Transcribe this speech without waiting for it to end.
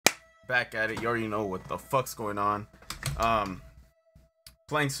back at it. You already know what the fuck's going on.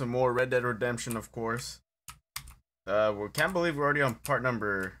 Playing some more Red Dead Redemption, of course. We can't believe we're already on part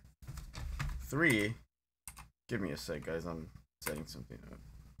number 3. Give me a sec, guys. I'm setting something up.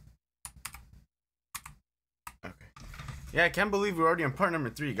 Okay. Yeah, I can't believe we're already on part number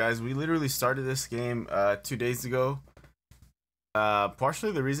 3, guys. We literally started this game 2 days ago.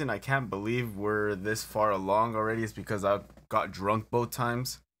 Partially the reason I can't believe we're this far along already is because I got drunk both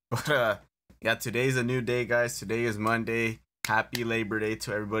times. But yeah, today's a new day, guys. Today is Monday. Happy Labor Day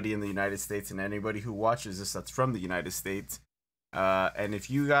to everybody in the United States and anybody who watches this that's from the United States. And if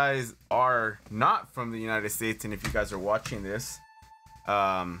you guys are not from the United States and if you guys are watching this,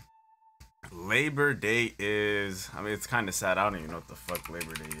 Labor Day is, I mean, it's kind of sad. I don't even know what the fuck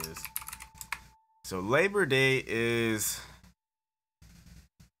Labor Day is. So Labor Day is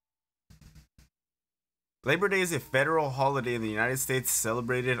a federal holiday in the United States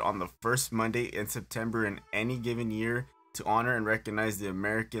celebrated on the first Monday in September in any given year to honor and recognize the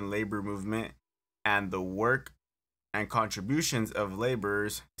American labor movement and the work and contributions of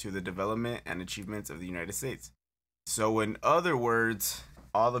laborers to the development and achievements of the United States. So in other words,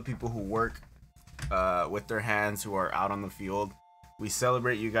 all the people who work with their hands, who are out on the field, we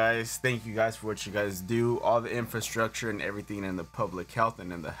celebrate you guys. Thank you guys for what you guys do. All the infrastructure and everything in the public health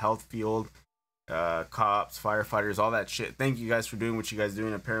and in the health field, cops, firefighters, all that shit. Thank you guys for doing what you guys do.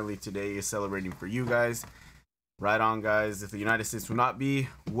 And apparently today is celebrating for you guys. Right on, guys. If the United States would not be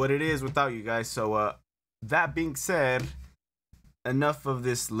what it is without you guys. So that being said, enough of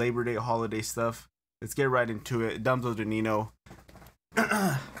this Labor Day holiday stuff. Let's get right into it. Dumbzo, Denino,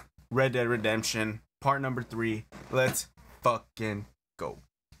 Red Dead Redemption, part number 3. Let's fucking go.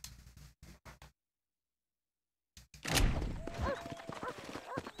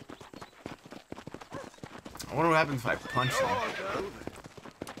 I wonder what happens if I punch him.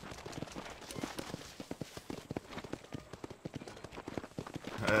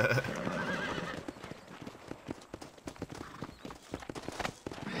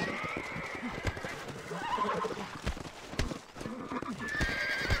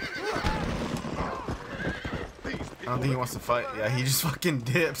 I don't think he wants to fight. Yeah, he just fucking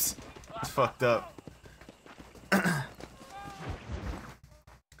dips. It's fucked up.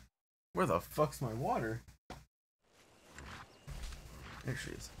 Where the fuck's my water? There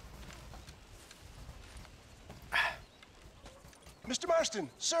she is. Mr. Marston,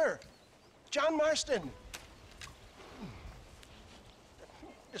 sir. John Marston.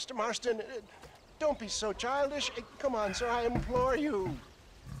 Mr. Marston, don't be so childish. Come on, sir, I implore you.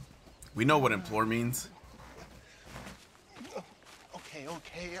 We know what implore means.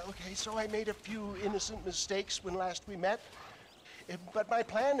 Okay, so I made a few innocent mistakes when last we met. But my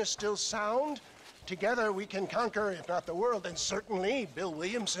plan is still sound. Together we can conquer, if not the world, then certainly Bill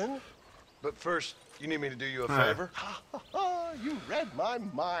Williamson. But first, you need me to do you a favor? You read my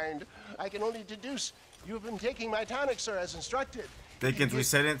mind. I can only deduce you've been taking my tonic, sir, as instructed. Dickens, we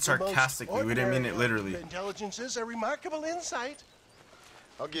said it sarcastically. We didn't mean it literally. Intelligence is a remarkable insight.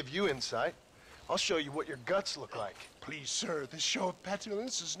 I'll give you insight. I'll show you what your guts look like. Please, sir, this show of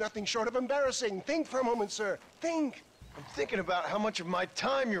petulance is nothing short of embarrassing. Think for a moment, sir. Think. I'm thinking about how much of my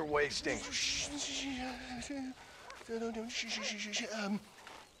time you're wasting.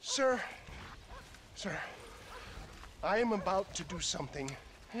 Sir, I am about to do something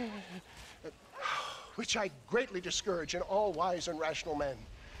which I greatly discourage in all wise and rational men.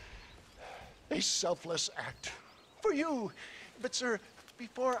 A selfless act for you. But, sir,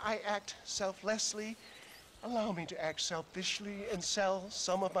 before I act selflessly, allow me to act selfishly and sell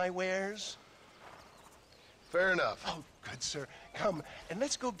some of my wares. Fair enough. Oh, good, sir. Come, and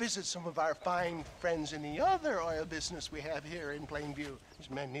let's go visit some of our fine friends in the other oil business we have here in Plainview. These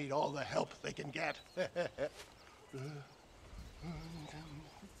men need all the help they can get.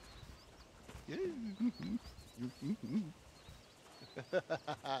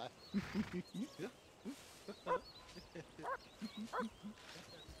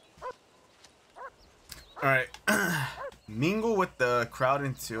 All right. Mingle with the crowd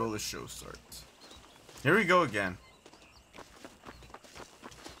until the show starts. Here we go again.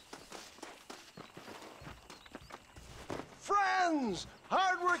 Friends,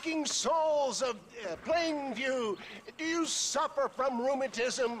 hardworking souls of Plainview, do you suffer from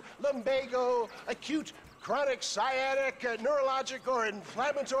rheumatism, lumbago, acute chronic sciatic, neurologic, or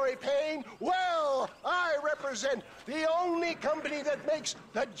inflammatory pain? Well, I represent the The only company that makes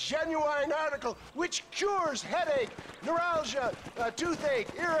the genuine article which cures headache, neuralgia, toothache,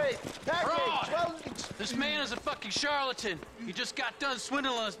 earache, backache, Fraud! This man is a fucking charlatan. He just got done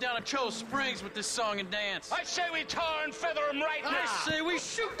swindling us down at Cho Springs with this song and dance. I say we tar and feather him right now. I say we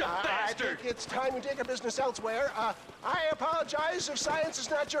shoot the I bastard. think it's time we take our business elsewhere. I apologize if science is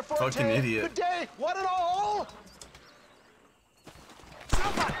not your forte. Fucking idiot. Good day, one and all.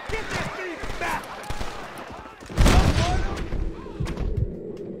 Someone, get this thief back!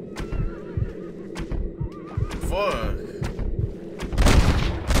 Fuck.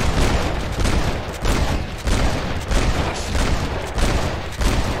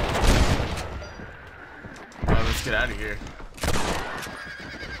 Oh, let's get out of here.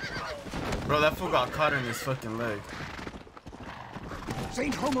 Bro, that fool got caught in his fucking leg.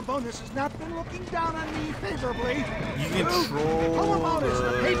 St. Homobonus has not been looking down on me favorably. You can control Homobonus,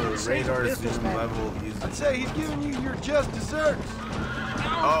 the the patron-saint radar zoom businessman. level using. I'd say he's giving you your just desserts.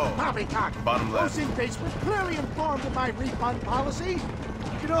 Oh, Poppycock. bottom left. Those inmates were clearly informed of my refund policy.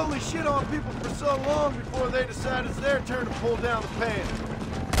 You can only shit on people for so long before they decide it's their turn to pull down the pants.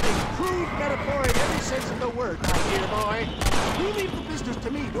 A crude metaphor in every sense of the word, my dear boy. You leave the business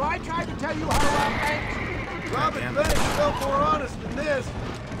to me. Do I try to tell you how to rob banks? Robbing Goddamn. banks felt more honest than this.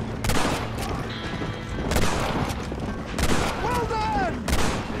 Well done!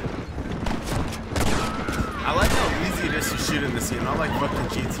 I like how easy it is to shoot in this game, not like fucking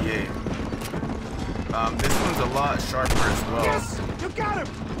GTA. This one's a lot sharper as well. Yes! You got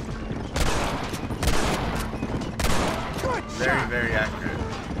him! Good Very, shot! very accurate.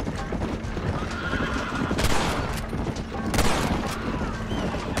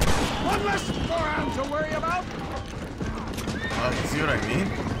 One less forearm to worry about. You see what I mean?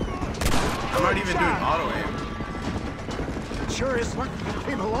 I'm not even doing auto aim. It sure is lucky you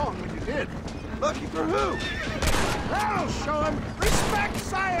came along when you did. Lucky for who? That'll show him respect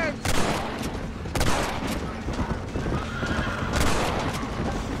science!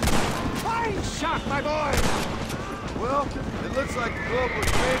 Fine shot, my boy! Well, it looks like the global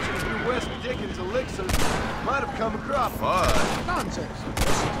expansion of your West Dickens elixirs might have come a crop. Fuck. Nonsense.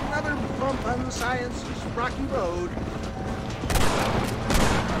 Just another bump on the science's rocky road.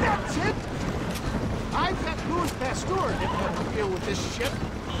 That's it! I bet Louis Pasteur didn't have to deal with this shit.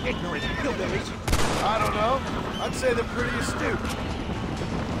 Ignorant hillbillies. I don't know. I'd say they're pretty astute.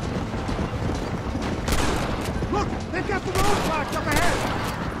 Look, they've got the road blocked up ahead.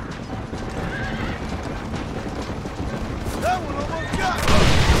 That one almost got me.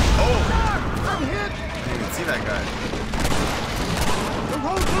 Oh, I'm hit. I didn't see that guy. The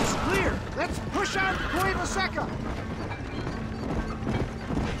road looks clear. Let's push on Puebla Seca.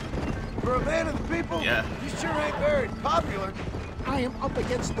 For a man of the people, Yeah. you sure ain't very popular. I am up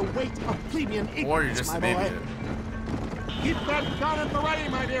against the weight of plebeian ignorance, Or you're just my an boy. idiot. Keep that gun at the ready,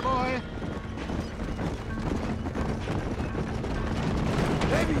 my dear boy.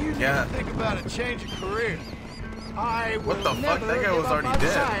 Maybe you need Yeah. to think about a change of career. I will What the fuck? never That guy give was up already on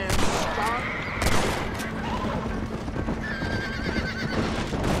dead. science, Doc.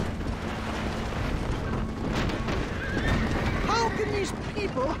 How can these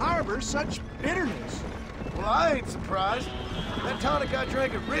people harbor such bitterness? Well, I ain't surprised. That tonic I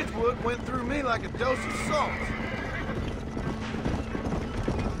drank at Ridgewood went through me like a dose of salt.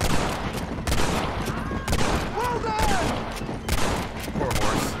 Well done! Poor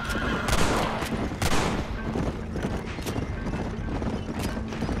horse.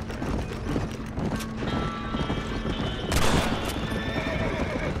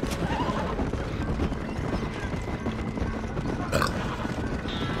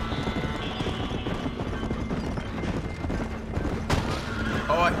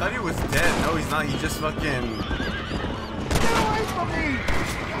 Oh, I thought he was dead. No, he's not. He just fucking... Get away from me!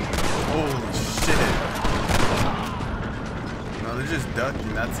 Holy shit. No, they're just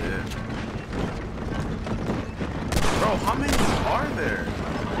ducking. That's it. Bro, how many are there?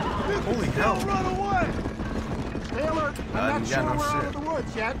 Holy hell. Don't run away! Stay alert. I'm not yeah, sure no we're out shit. of the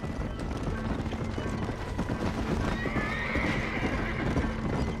woods yet.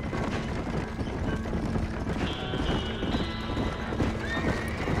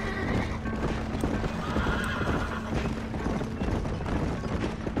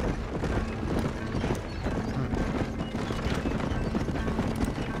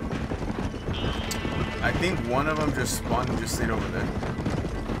 I think one of them just spawned and just stayed over there.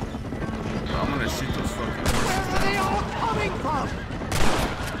 Bro, I'm gonna shoot those fucking... Where are they all coming from?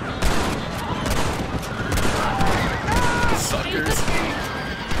 Suckers.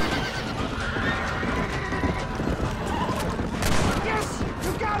 Yes,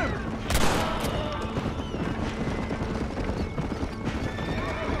 you got him.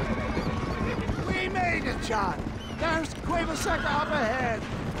 it, John. There's Cueva up ahead.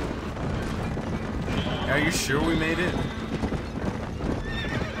 Are you sure we made it?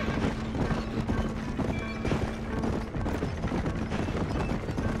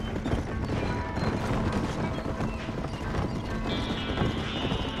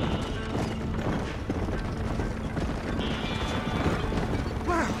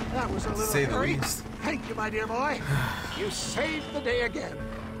 Well, that was a little Say the hurry. least. Thank you, my dear boy. You saved the day again.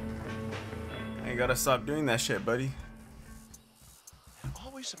 Ain't gotta stop doing that shit, buddy. It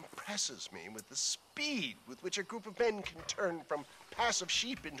always impresses me with the speed with which a group of men can turn from passive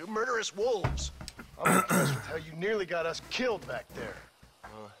sheep into murderous wolves. I'm impressed with how you nearly got us killed back there.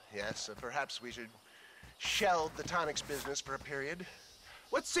 Yes, perhaps we should shelve the tonics business for a period.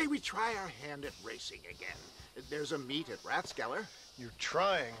 Let's say we try our hand at racing again. There's a meet at Rathskeller. You're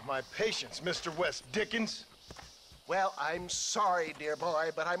trying my patience, Mr. West Dickens. Well, I'm sorry, dear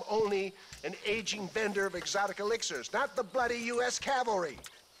boy, but I'm only an aging vendor of exotic elixirs, not the bloody U.S. cavalry.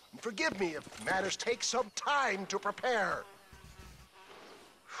 And forgive me if matters take some time to prepare.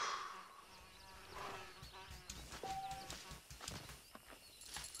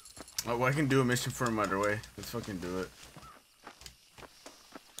 Oh, well, I can do a mission for him underway. Let's fucking do it.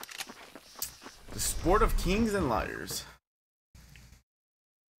 The sport of kings and liars.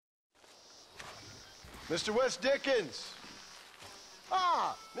 Mr. West Dickens!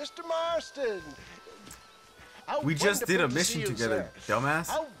 Ah, Mr. Marston. How We just did a wonderful to see mission you, together, sir. dumbass.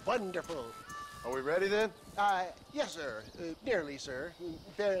 How wonderful. Are we ready then? Yes, sir. Nearly, sir.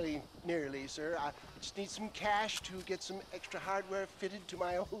 Very nearly, sir. I just need some cash to get some extra hardware fitted to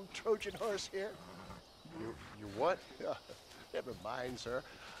my old Trojan horse here. You what? Never mind, sir.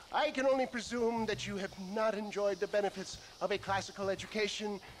 I can only presume that you have not enjoyed the benefits of a classical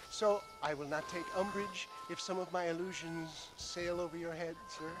education, so I will not take umbrage if some of my illusions sail over your head,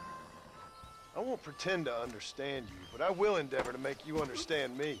 sir. I won't pretend to understand you, but I will endeavor to make you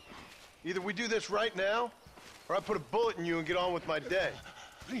understand me. Either we do this right now, or I put a bullet in you and get on with my day.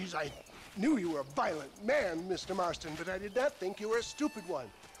 Please, I knew you were a violent man, Mr. Marston, but I did not think you were a stupid one.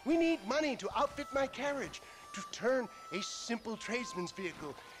 We need money to outfit my carriage, to turn a simple tradesman's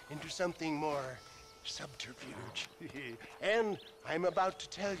vehicle into something more subterfuge. And I'm about to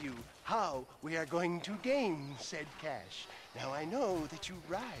tell you how we are going to gain said cash. Now, I know that you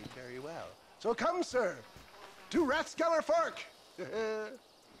ride very well. So come, sir, to Rathskeller Fork.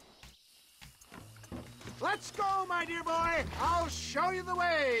 Let's go, my dear boy. I'll show you the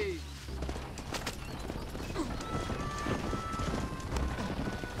way.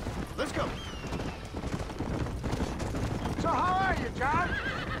 Let's go. So how are you, John?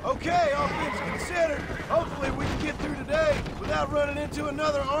 Okay, all things considered, hopefully we can get through today without running into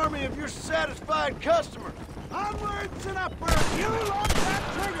another army of your satisfied customers. Onwards and upwards. You love that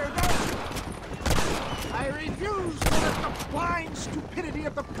trigger, don't you? I refuse to let the blind stupidity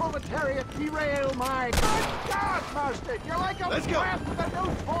of the proletariat derail my... Good God, Marston, you're like a Let's go. brat with a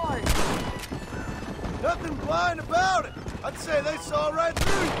new toy. Nothing blind about it. I'd say they saw right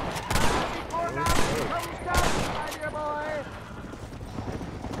through you. Before now comes down, my dear boy.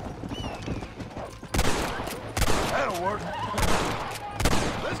 That'll work.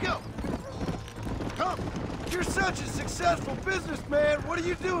 Let's go. Come. You're such a successful businessman. What are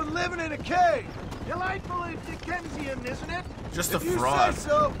you doing living in a cave? Delightfully Dickensian, isn't it? Just a If you fraud. say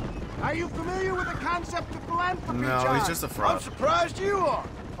so. Are you familiar with the concept of philanthropy, No, John? he's just a I'm fraud. surprised you are.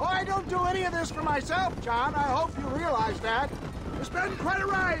 Oh, I don't do any of this for myself, John. I hope you realize that. It's been quite a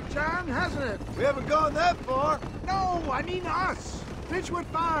ride, John, hasn't it? We haven't gone that far. No, I mean us. Ridgewood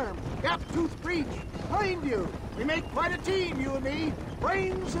Farm, Gaptooth Breach, Plainview. We make quite a team, you and me.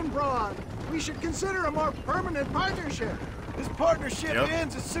 Brains and brawn. We should consider a more permanent partnership. This partnership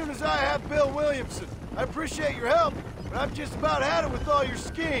ends as soon as I have Bill Williamson. I appreciate your help, but I've just about had it with all your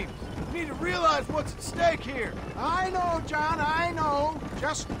schemes. You need to realize what's at stake here. I know, John, I know.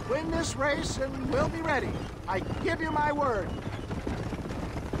 Just win this race and we'll be ready. I give you my word.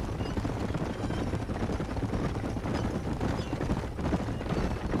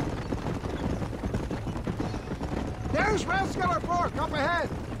 There's Rathskeller Fork up ahead.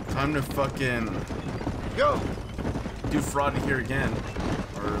 Time to fucking Go. do fraud here again.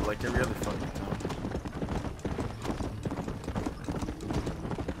 Or like every other fucking time.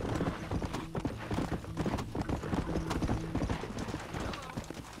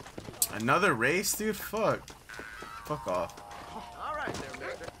 Another race, dude? Fuck. Fuck off. All right there,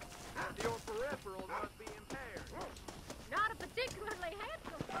 mister. Your peripherals must be impaired. Not a particularly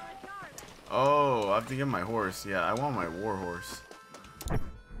handsome bunch, are they? Oh, I have to get my horse. Yeah, I want my war horse.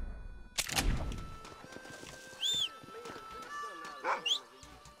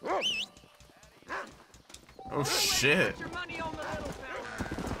 Oh shit. Put your money on the little fella.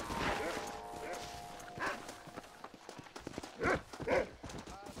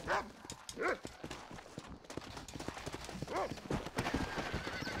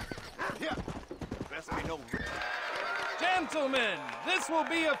 Gentlemen, this will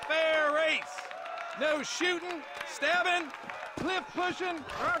be a fair race. No shooting, stabbing, cliff pushing,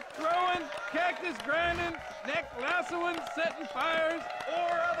 rock throwing, cactus grinding, neck lassoing, setting fires, or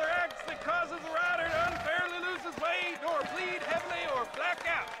other acts that causes a rider to unfairly lose his weight, or bleed heavily, or black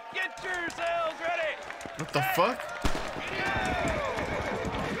out. Get yourselves ready. What the fuck?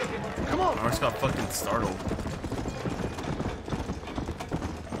 Come on. I just got fucking startled.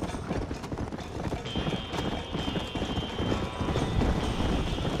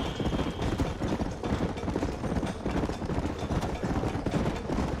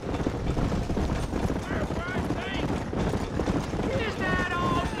 Is that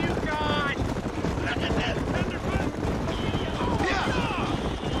all you got? Look at that tenderfoot.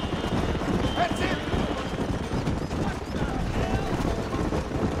 That's it.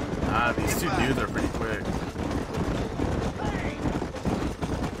 Ah, these two dudes are pretty quick.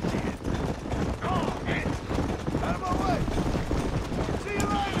 Out of my way. See you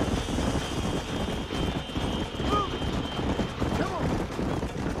later. Move it. Come on.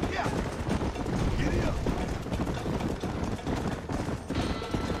 Yeah. Giddy up.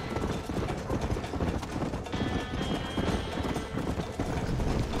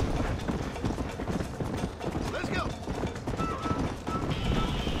 Let's go.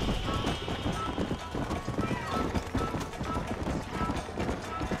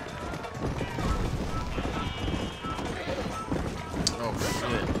 Oh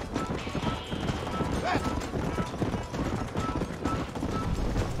shit.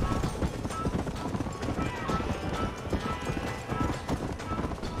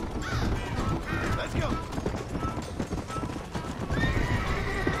 Let's go.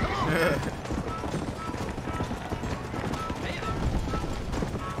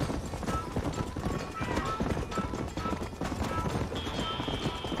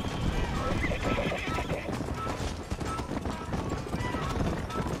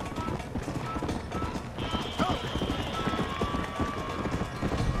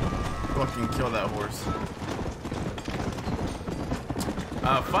 Fucking kill that horse.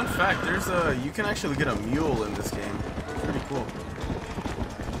 Fun fact, there's you can actually get a mule in this game. It's pretty cool.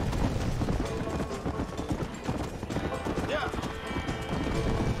 Yeah.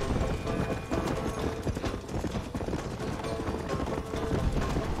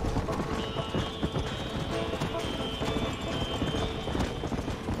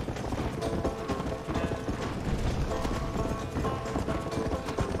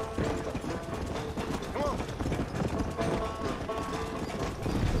 Come on.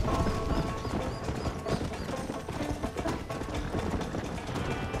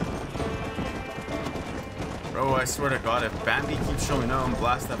 Bro, I swear to God, if Bambi keeps showing up, I'm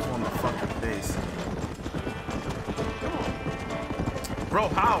blast that fool in the fucking face. Bro,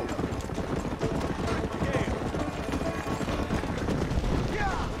 how?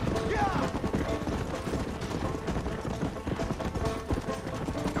 Yeah. Yeah.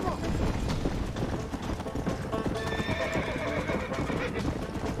 Come on.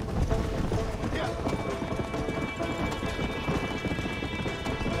 Yeah.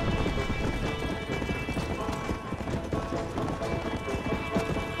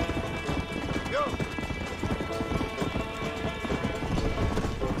 Go.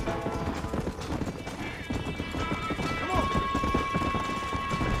 Come on.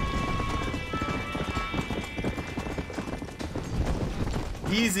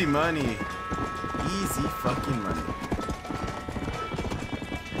 Easy money. Easy fucking money.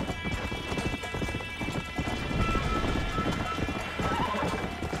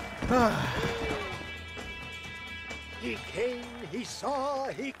 He came, he saw,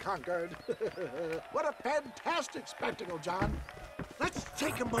 he conquered. What a fantastic spectacle, John. Let's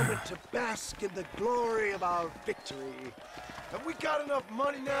take a moment to bask in the glory of our victory. Have we got enough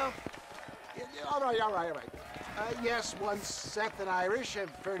money now? All right. Yes, once Seth and Irish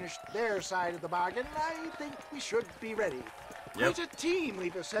have furnished their side of the bargain, I think we should be ready. Yep. Quite a team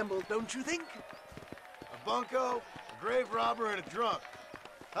we've assembled, don't you think? A bunco, a grave robber, and a drunk.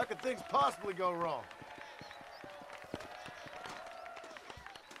 How could things possibly go wrong?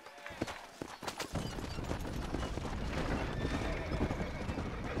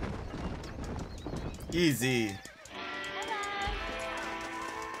 Easy. Hey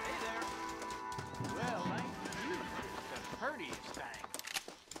there. Well, ain't you the prettiest thing?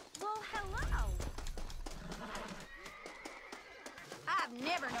 Well, hello. I've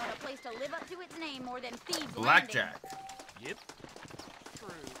never never known a place to live up to its name more than Thieves Landing. Blackjack. Yep.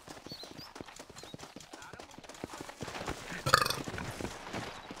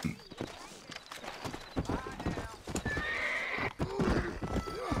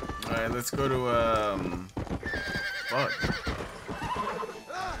 Alright, let's go to fuck.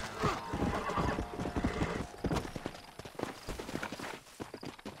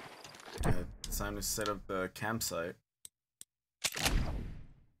 It's time to set up the campsite.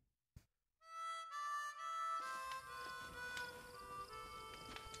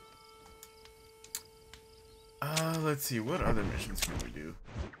 Let's see, what other missions can we do?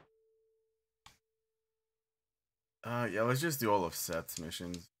 Yeah, let's just do all of Seth's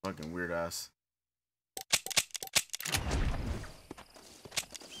missions. Fucking weird ass.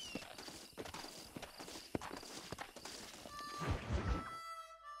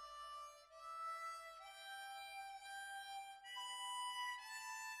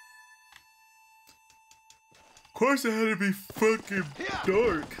 Of course it had to be fucking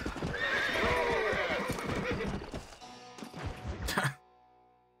dark.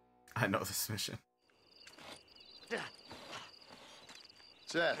 I know this mission.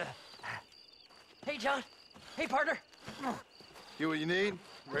 Seth, Hey, John. Hey, partner. get what you need?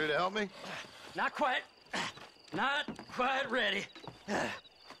 Ready to help me? Not quite. Not quite ready.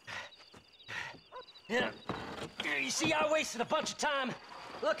 Yeah. You see, I wasted a bunch of time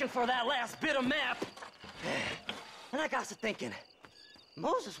looking for that last bit of map. And I got to thinking,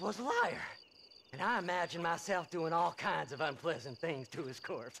 Moses was a liar. And I imagined myself doing all kinds of unpleasant things to his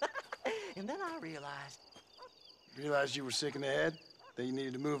corpse. And then I realized... Realized you were sick in the head? That you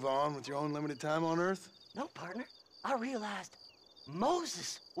needed to move on with your own limited time on Earth? No, partner. I realized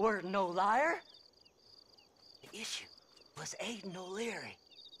Moses weren't no liar. The issue was Aiden O'Leary,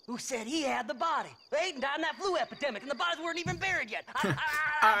 who said he had the body. Aiden died in that flu epidemic, and the bodies weren't even buried yet.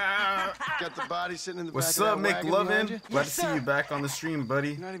 Got the body sitting in the What's back up, of that wagon behind you? McLovin? Glad to see you back on the stream, buddy.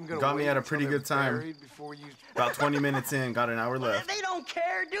 You're not even gonna Got me wait at a until pretty they're good time. buried before you... About 20 minutes in, got an hour left. They don't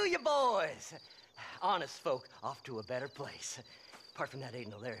care, do you, boys? Honest folk off to a better place. Apart from that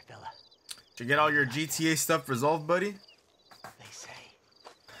Aiden O'Leary fella. Did you get all your GTA stuff resolved, buddy? They say.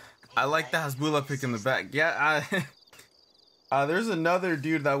 I like that Hasbullah pick in the back. Yeah, there's another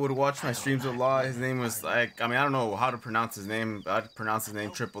dude that would watch my streams a lot. His name was like, I mean, I don't know how to pronounce his name. I'd pronounce his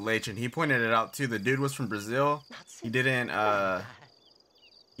name Triple H, and he pointed it out too. The dude was from Brazil. He didn't.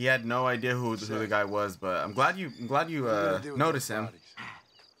 He had no idea who the guy was. But I'm glad you noticed him.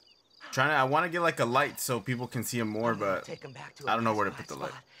 I want to get like a light so people can see him more, but I don't know where to put the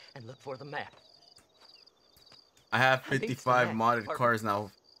light. And look for the map. I have 55 modded cars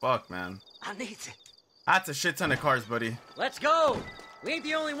now. Fuck, man. I need it. That's a shit ton of cars, buddy. Let's go. We ain't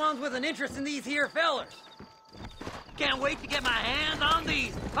the only ones with an interest in these here fellers. Can't wait to get my hands on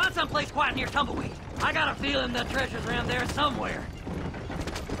these. Find someplace quiet near Tumbleweed. I got a feeling the treasure's around there somewhere.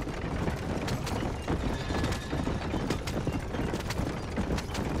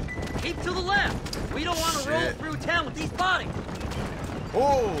 Keep to the left. We don't want to roll through town with these bodies.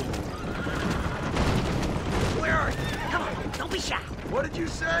 Oh! Where are you? Come on, don't be shy. What did you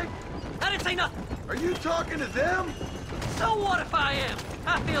say? I didn't say nothing. Are you talking to them? So what if I am?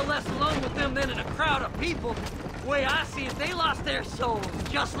 I feel less alone with them than in a crowd of people. The way I see it, they lost their souls,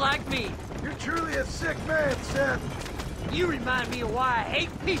 just like me. You're truly a sick man, Seth. You remind me of why I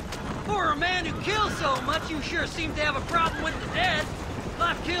hate people. For a man who kills so much, you sure seem to have a problem with the dead.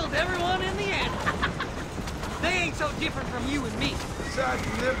 I've killed everyone in the end. They ain't so different from you and me. Aside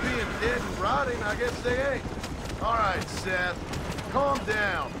from them being dead and rotting, I guess they ain't. All right, Seth, calm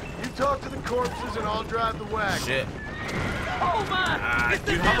down. You talk to the corpses and I'll drive the wagon. Shit. Oh my! It's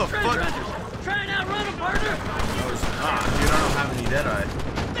the dude, damn how the treasure fuck? hunters! Try and outrun them, partner! No, it's not. Dude, I don't have any Deadeye.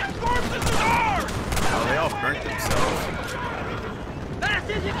 That corpse is ours! Oh, they all burnt themselves.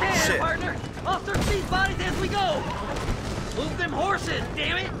 Fast as you can, Shit. partner! I'll search these bodies as we go! Move them horses,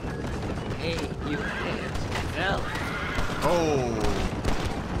 damn it! Hey, you hands, fella. Oh.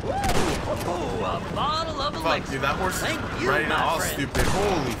 Ooh, a bottle of elixir. Fuck, dude, that horse is Thank you, right now my all friend. stupid.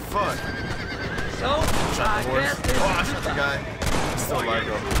 Holy fuck. So, Shot I the horse. guess this Oh, I is shot the the- guy. He's still alive,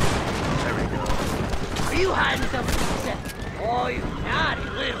 though. There we go. Are you hiding something, Seth? Oh, you naughty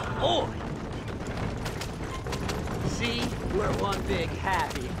little boy. See, we're one big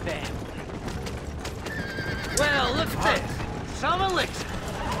happy family. Well, look at this. Some elixir.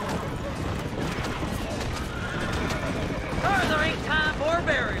 Sorry, there ain't time for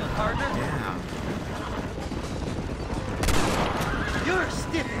burial, partner. Yeah. You're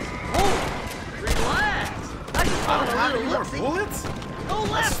stiff as oh, relax. I just I want don't a have little any more look-see. bullets? Go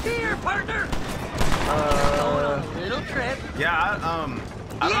left here, partner. Going on a little trip. Yeah,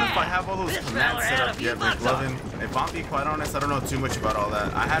 I don't know if I have all those commands set up yet, Rick Lovin. If I'm being quite honest, I don't know too much about all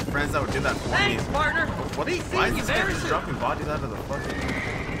that. I had friends that would do that for me. Thanks, partner. Why is this guy just dropping bodies out of the fucking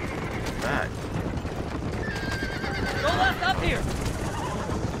back? Go left up here.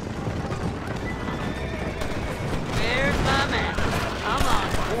 There's my man. Come on.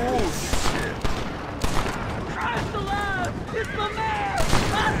 Oh shit. Christ alive! It's my man!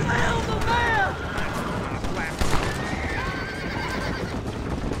 I found the man!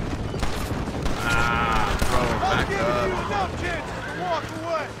 Bro, back up. No chance to walk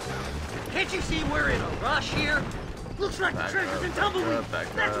away. Can't you see we're in a rush here? Looks like the treasure's in tumbleweed.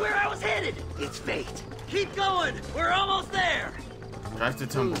 That's where I was headed. It's fate. Keep going. We're almost there. Drive to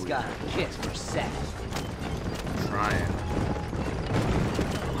tumbleweed. Who's got a kiss for Seth? Trying.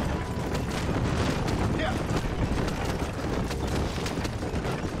 Yeah.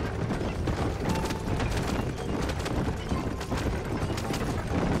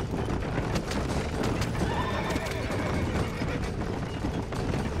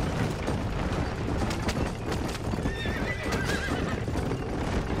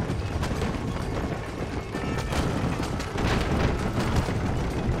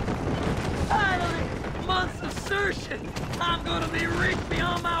 Finally, month's assertion. I'm gonna be rich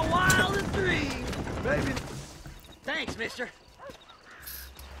beyond my wildest dreams. Baby. Thanks, mister.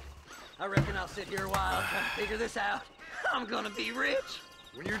 I reckon I'll sit here a while trying to figure this out. I'm gonna be rich.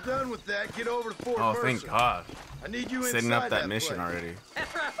 When you're done with that, get over to Fort Oh, Mercer. thank God. I need you Setting inside up that mission place. already.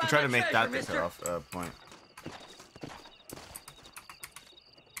 After I I'm find trying to that make that treasure, the mister. cutoff point.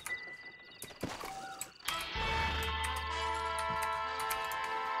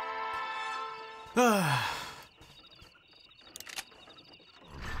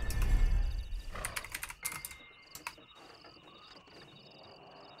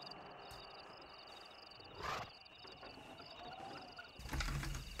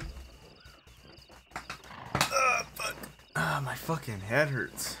 Fuck. My fucking head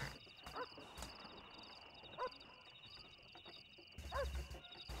hurts.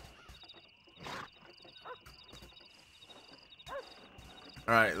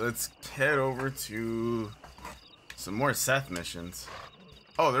 Alright, let's head over to some more Seth missions.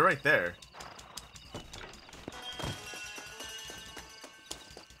 Oh, they're right there.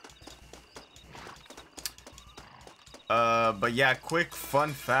 But yeah, quick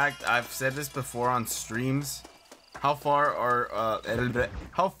fun fact. I've said this before on streams. How far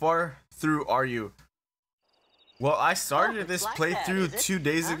through are you? Well, I started this playthrough 2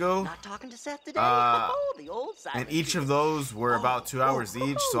 days ago. Not talking to Seth today. The old side. And each of those were about 2 hours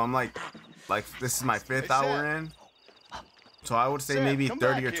each, so I'm like this is my 5th hour in. So I would say Seth, maybe come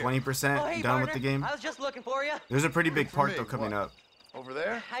 30 or back here. 20% done with the game. I was just looking for you. There's a pretty big part me, though coming what? up. Over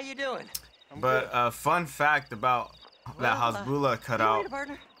there? How you doing? But fun fact about that Hasbulla cutout.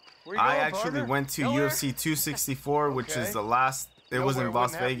 Partner? Where you I going, actually partner? went to Nowhere. UFC 264, which Okay. is the last. It was in Nowhere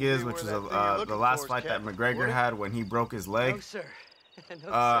Las wouldn't have to Vegas, be which where was that thing you're the looking last for is fight that kept, McGregor would it? had when he broke his leg. No, sir. No,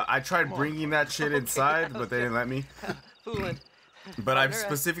 sir. I tried bringing that shit inside, but they didn't let me. Fooling. But I've Partner,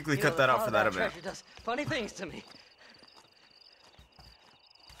 specifically you cut know, that the out thought for of that event. treasure does funny things to me.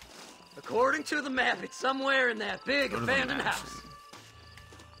 According to the map, it's somewhere in that big Go to the abandoned mansion. house.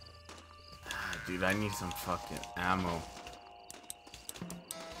 Dude, I need some fucking ammo.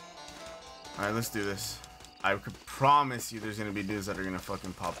 Alright, let's do this. I could promise you there's gonna be dudes that are gonna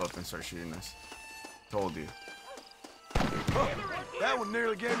fucking pop up and start shooting us. Told you. That one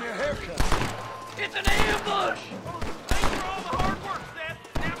nearly gave me a haircut. It's an ambush! Thanks for all the hard work, Seth.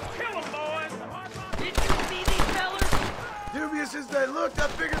 Now kill 'em, boys. Did you see these fellers? Dubious as they looked, I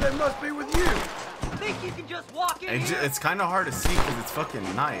figured they must be with you. Think you can just walk in here? It's kind of hard to see because it's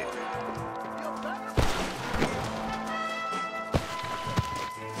fucking night.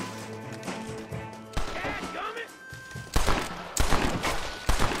 Dadgummit.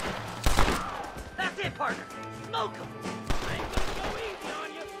 That's it, partner. Smoke 'em. I ain't gonna go easy on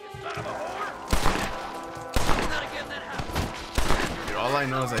you, you son of a whore. Gotta get in that house. Dude, all I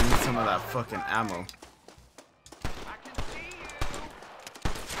know is I need some of that fucking ammo. I can see you.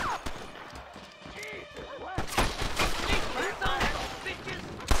 Jesus, what? Boots on, bitches.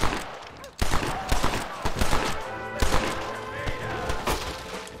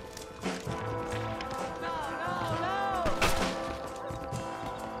 No.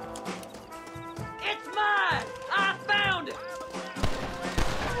 It's mine. I found it.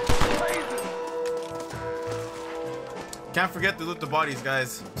 Can't forget to loot the bodies,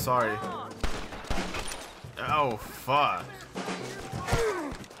 guys. Sorry. Oh, fuck.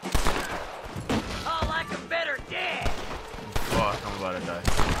 Oh, like a better dead. Fuck, I'm about to die.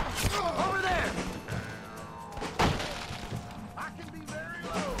 Over there. I can be very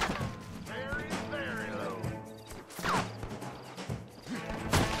low.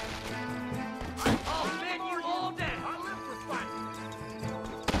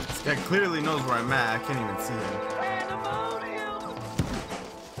 That clearly knows where I'm at. I can't even see him.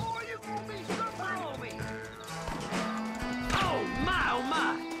 Oh my, oh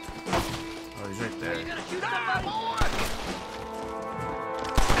my! Oh, he's right there. You gonna shoot somebody?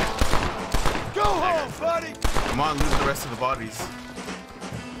 Go home, buddy! Come on, loot the rest of the bodies.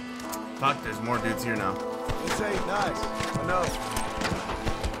 Fuck, there's more dudes here now. This ain't nice. I know.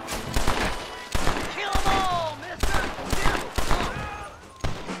 Kill them all, mister!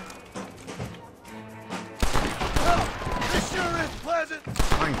 Oh, this sure is pleasant.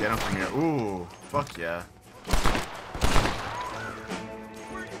 I can get him from here. Ooh, fuck yeah.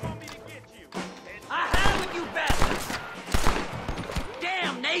 I had with you bastards!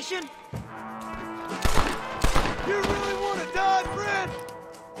 Damn nation! You really want to die, friend?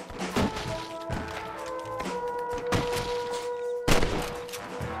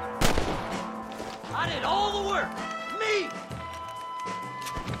 I did all the work! Me!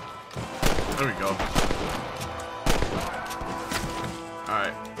 There we go.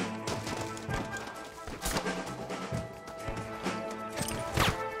 Alright.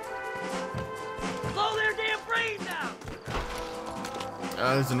 Blow their damn brains out!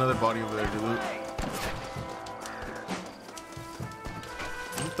 There's another body over there to loot.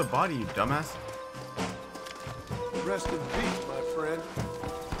 Loot the body, you dumbass. Rest in peace, my friend.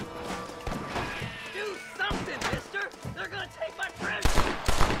 Do something, mister! They're gonna take my treasure!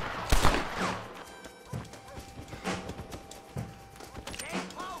 Stay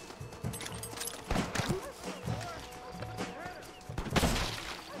close!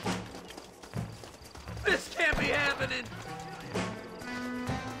 This can't be happening!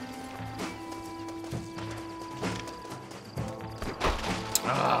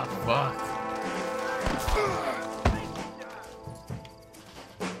 Ah, fuck.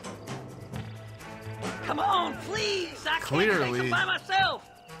 Come on, please! I Clearly. can't take them by myself!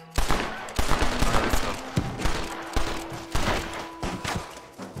 Alright, let's go.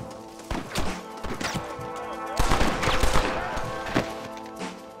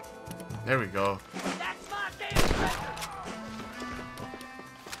 There we go. That's my damn treasure!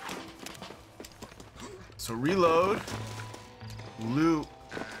 So reload, loot,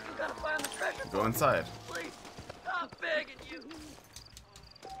 You gotta find the treasure! go inside. Please, I'm begging you.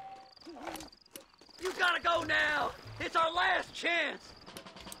 You gotta go now. It's our last chance.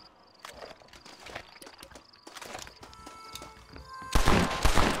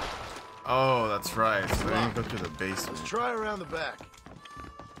 Oh, that's right. So they didn't go through the basement. Let's try around the back.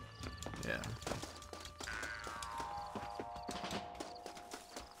 Yeah.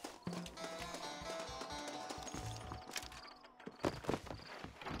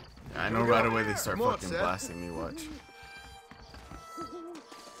 I know right away they start Come on, fucking Seth. blasting me. Watch.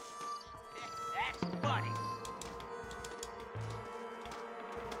 That's funny.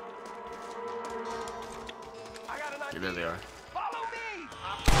 I got an Okay, idea. there they are. Follow me.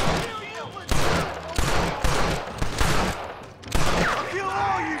 I'll kill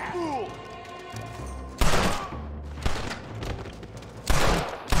all you fools!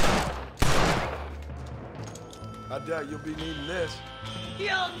 I doubt you'll be needing this.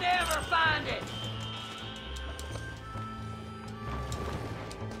 You'll never find it.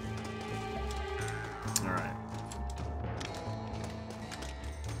 All right.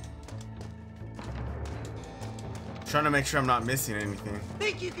 Trying to make sure I'm not missing anything.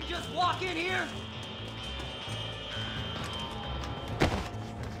 Think you can just walk in here?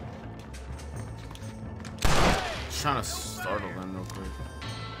 Just trying to startle them real quick.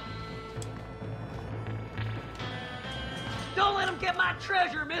 Don't let them get my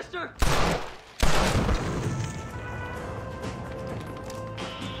treasure, mister.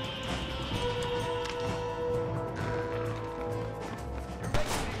 You're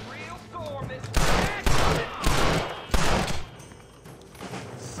making me real sore, mister.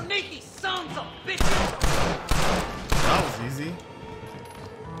 Sneaky sons of bitches. That was easy.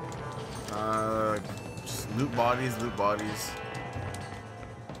 Just loot bodies, loot bodies.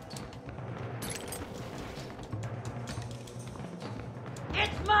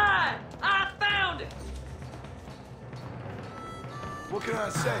 It's mine. I found it. What can I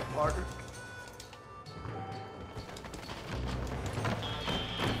say, Parker?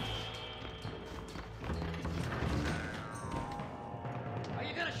 Are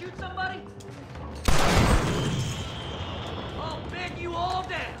you gonna shoot somebody? I'll bend you all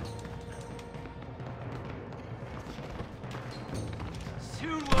down. Soon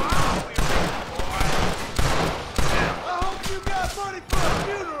we'll all be rich, boy. I hope you got money for a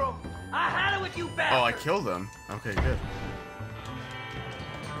funeral! I had it with you, Oh, bastard. I killed them. Okay, good.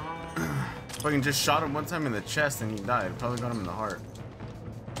 Fucking just shot him one time in the chest and he died. Probably got him in the heart.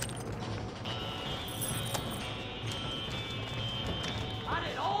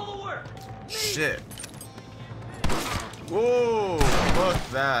 Shit. Whoa, fuck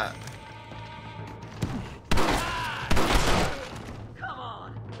that. Come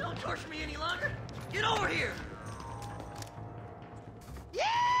on, don't torture me any longer. Get over here.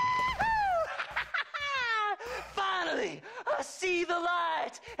 Finally, I see the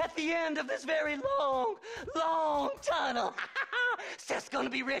light at the end of this very long, long tunnel. Seth's gonna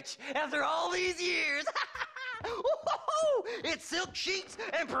be rich after all these years. It's silk sheets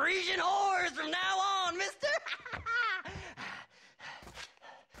and Parisian whores from now on, mister.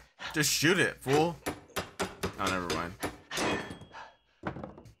 Just shoot it, fool. Oh, never mind.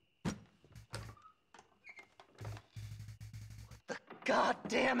 What the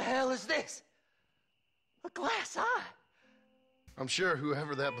goddamn hell is this? A glass eye. I'm sure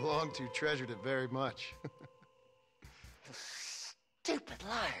whoever that belonged to treasured it very much. Stupid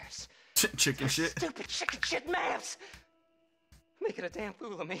liars. Chicken shit. Stupid chicken shit maps. Making a damn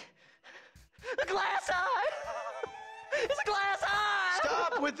fool of me. A glass eye. It's a glass eye.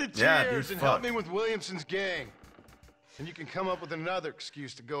 Stop with the tears Yeah, dude, and fuck. help me with Williamson's gang. And you can come up with another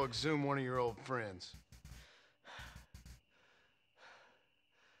excuse to go exhume one of your old friends.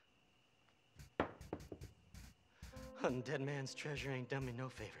 Hunting dead man's treasure ain't done me no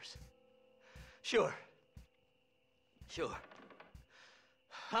favors. Sure.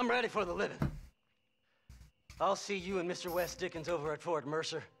 I'm ready for the living. I'll see you and Mr. West Dickens over at Fort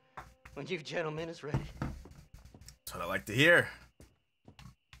Mercer when you gentlemen is ready. That's what I like to hear.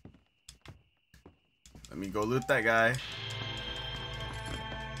 Let me go loot that guy.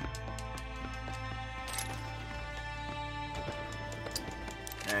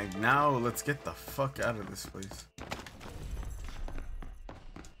 And now let's get the fuck out of this place.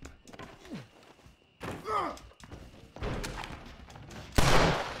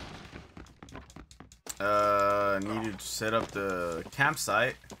 Need to set up the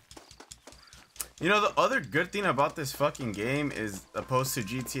campsite. You know, the other good thing about this fucking game is, opposed to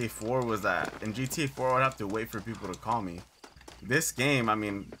GTA 4, was that in GTA 4 I'd have to wait for people to call me. This game, I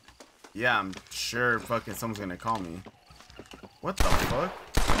mean, yeah, I'm sure fucking someone's gonna call me. What the fuck?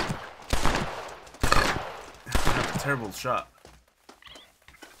 I have a terrible shot.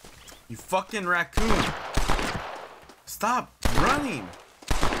 You fucking raccoon. Stop running.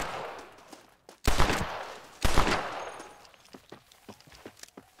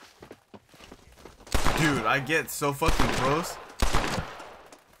 Dude, I get so fucking close.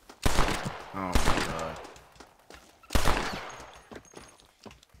 Oh my god.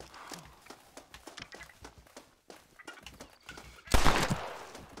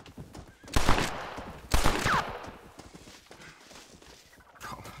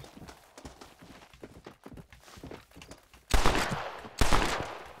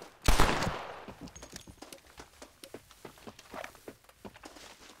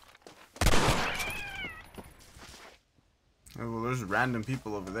 Oh, well, there's random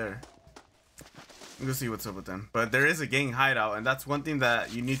people over there. We'll see what's up with them. But there is a gang hideout, and that's one thing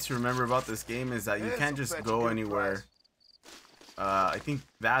that you need to remember about this game, is that you can't just go anywhere. I think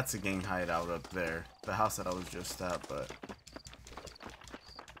that's a gang hideout up there. The house that I was just at, but...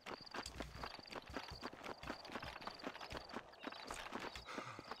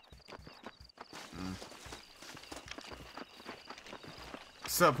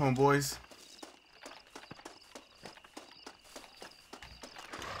 What's up, homeboys?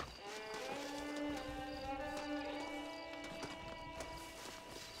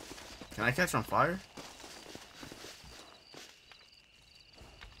 Can I catch on fire?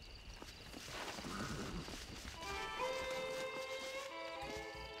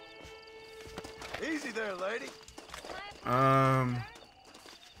 Easy there, lady.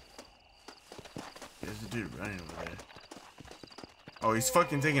 There's a dude running over there. Oh, he's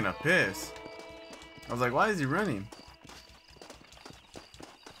fucking taking a piss. I was like, why is he running?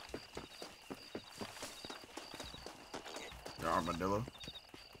 The armadillo.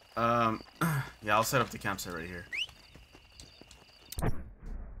 Yeah, I'll set up the campsite right here.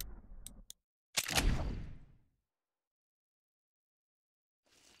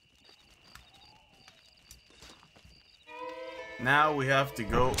 Now we have to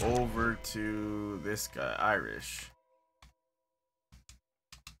go over to this guy, Irish.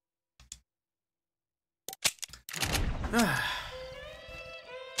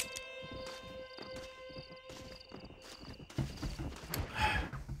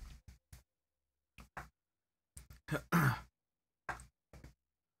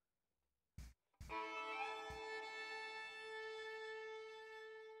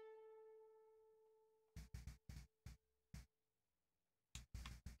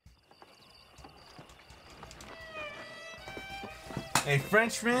 A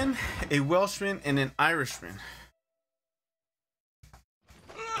Frenchman, a Welshman, and an Irishman.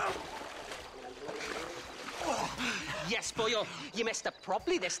 Yes, boyo, you messed up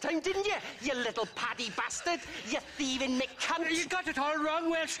properly this time, didn't you? You little paddy bastard. You thieving McCunt. You got it all wrong,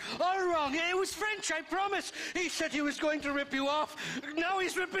 Welsh. All wrong. It was French, I promise. He said he was going to rip you off. Now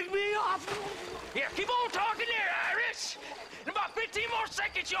he's ripping me off. Here, keep on talking there, Irish. In about 15 more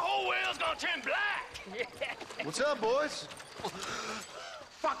seconds, your whole world's gonna turn black. What's up, boys?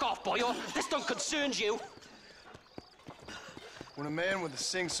 Fuck off, boyo. This don't concern you. When a man with a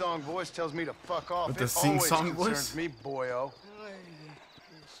sing-song voice tells me to fuck off, With the it always sing-song concerns voice? me, boyo.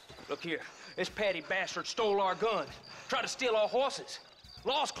 Look here, this Paddy bastard stole our guns, tried to steal our horses.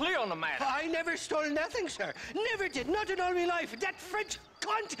 Law's clear on the matter. I never stole nothing, sir. Never did. Not in all my life. That French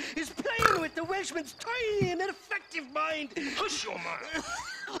cunt is playing with the Welshman's tiny and ineffective mind. Hush your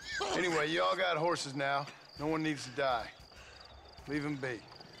mouth. Anyway, you all got horses now. No one needs to die. Leave him be.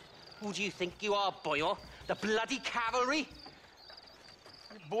 Who do you think you are, boyo? The bloody cavalry?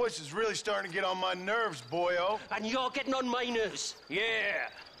 Your voice is really starting to get on my nerves, boyo. And you're getting on my nerves. Yeah.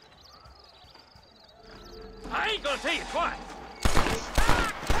 I ain't gonna tell you twice.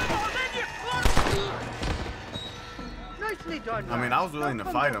 Nicely done. I mean, I was willing to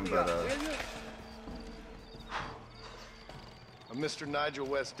fight him, but Mr. Nigel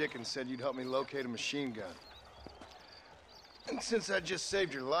West Dickens said you'd help me locate a machine gun. And since I just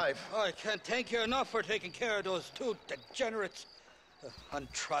saved your life... I can't thank you enough for taking care of those two degenerates.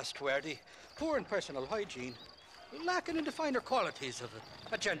 Untrustworthy, poor in personal hygiene, lacking in the finer qualities of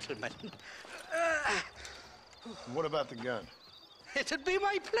a gentleman. What about the gun? It'd be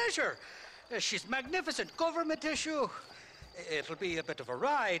my pleasure. She's magnificent, government issue. It'll be a bit of a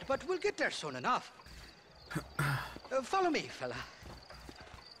ride, but we'll get there soon enough. Follow me, fella.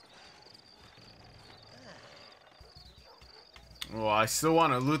 well, I still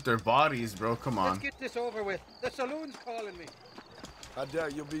want to loot their bodies, bro. Come on. Let's get this over with. The saloon's calling me. I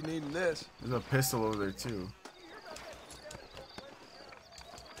doubt you'll be needing this. There's a pistol over there too.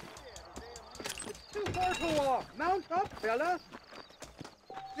 It's too far to walk. Mount up, fella.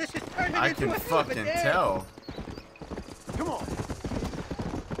 This is turning I into can a hell of a fucking day. tell. Come on.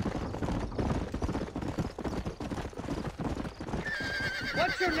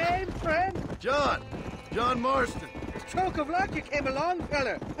 What's your name, friend? John Marston. Stroke of luck you came along,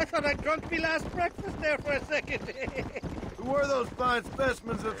 fella. I thought I'd drunk me last breakfast there for a second. Who were those fine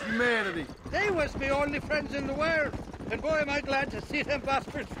specimens of humanity? They was me only friends in the world. And boy, am I glad to see them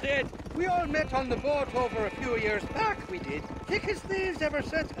bastards dead. We all met on the boat over a few years back, we did. Thick as thieves ever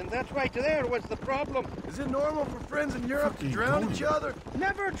since, and that right there was the problem. Is it normal for friends in Europe to drown each other?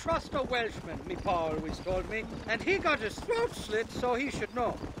 Never trust a Welshman, me pa always told me. And he got his throat slit, so he should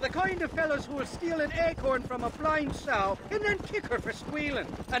know. The kind of fellas who will steal an acorn from a blind sow and then kick her for squealing.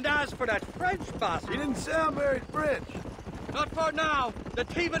 And as for that French bastard... He didn't sound very French. Not for now. The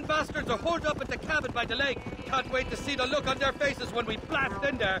thieving bastards are holed up at the cabin by the lake. Can't wait to see the look on their faces when we blast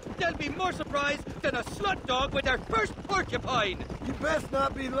in there. They'll be more surprised than a slut dog with their first porcupine. You best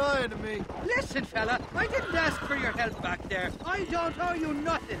not be lying to me. Listen, fella, I didn't ask for your help back there. I don't owe you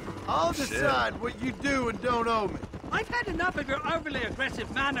nothing. I'll decide what you do and don't owe me. I've had enough of your overly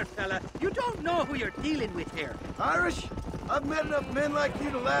aggressive manner, fella. You don't know who you're dealing with here. Irish, I've met enough men like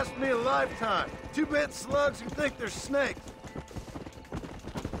you to last me a lifetime. Two-bit slugs who think they're snakes.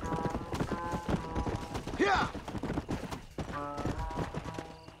 Yeah!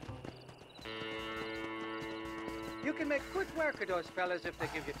 You can make quick work of those fellas if they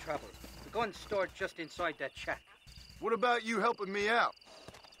give you trouble. The gun's stored just inside that shack. What about you helping me out?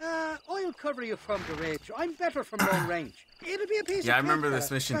 I'll cover you from the ridge. I'm better from long range. It'll be a piece of Yeah, I cake, remember fella. this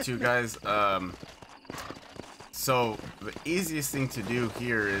mission Trust too, me. guys. So the easiest thing to do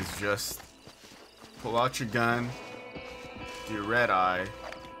here is just pull out your gun, do your red eye.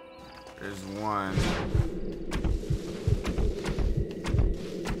 There's one.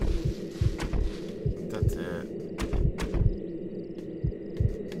 That's it.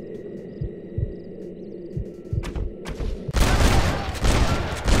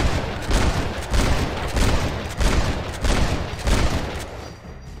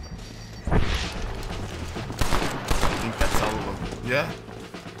 I think that's all of them. Yeah?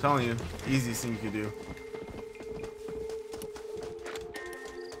 I'm telling you, easiest thing you can do.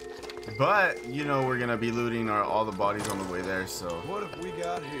 But, you know, we're gonna be looting all the bodies on the way there, so. What have we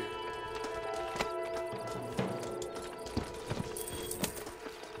got here?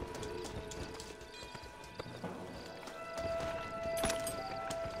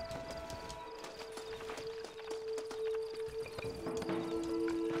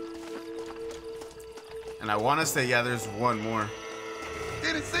 And I want to say, yeah, there's one more.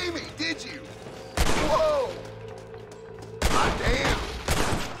 see me, did you? Whoa! Hot damn!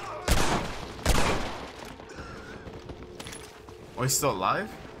 Oh, he's still alive?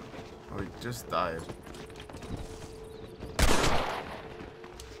 Oh, he just died.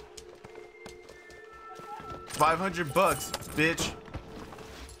 $500, bitch.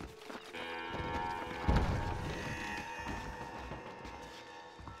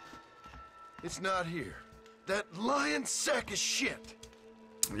 It's not here. That lying sack of shit.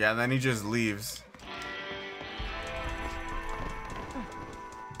 Yeah, then he just leaves.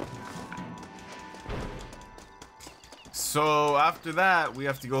 So after that, we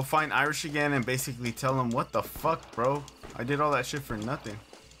have to go find Irish again and basically tell him, what the fuck, bro? I did all that shit for nothing.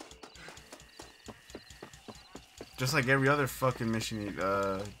 Just like every other fucking mission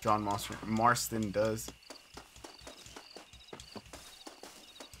John Marston does.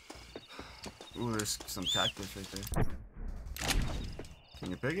 Ooh, there's some cactus right there.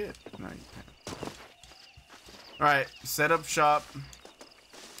 Can you pick it? No, you can't. Alright, set up shop.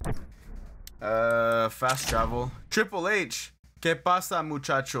 Fast travel. Triple H. ¿Qué pasa,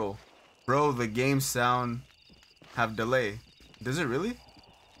 muchacho? Bro, the game sound have delay. Does it really?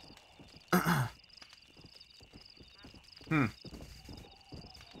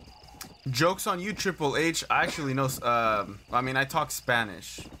 Jokes on you, Triple H. I actually know, I mean, I talk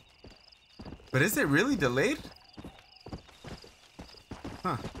Spanish. But is it really delayed?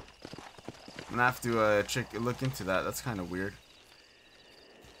 Huh. I'm gonna have to look into that. That's kind of weird.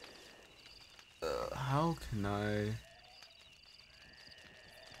 How can I...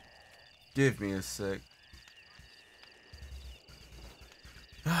 Give me a sec.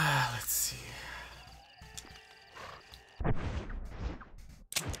 Let's see.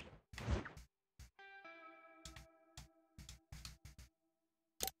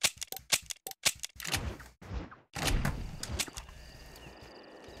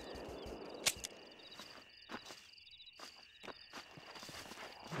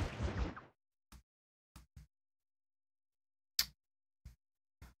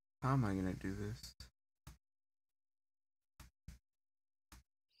 How am I gonna do this?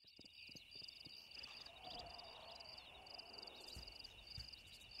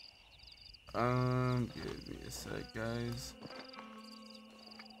 Give me a sec, guys.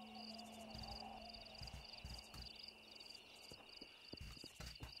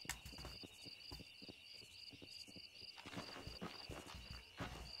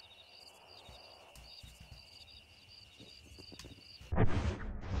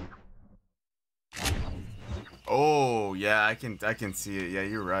 Oh yeah, I can see it. Yeah,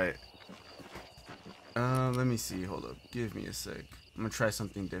 you're right. Let me see. Hold up. Give me a sec. I'm gonna try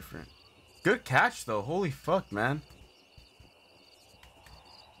something different. Good catch though. Holy fuck, man.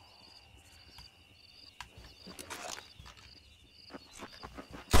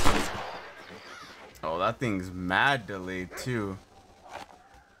 Oh, that thing's mad delayed too.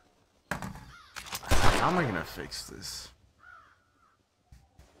 How am I gonna fix this?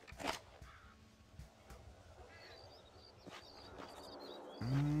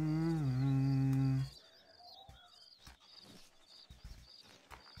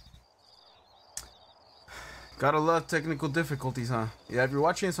 Gotta love technical difficulties, huh? Yeah, if you're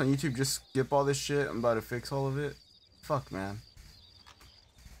watching this on YouTube, just skip all this shit. I'm about to fix all of it. Fuck, man.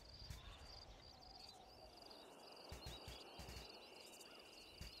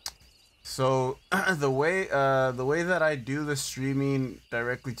 So the way that I do the streaming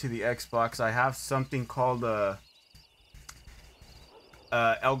directly to the Xbox, I have something called Gato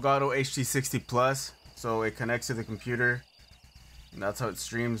HD60 Plus. So it connects to the computer. And that's how it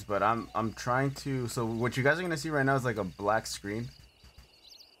streams, but I'm trying to, so what you guys are gonna see right now is like a black screen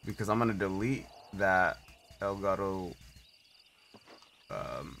because I'm gonna delete that Elgato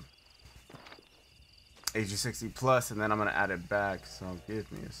HD60 Plus and then I'm gonna add it back, so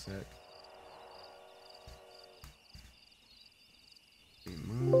give me a sec.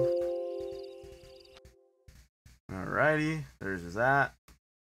 Remove. Alrighty, there's that.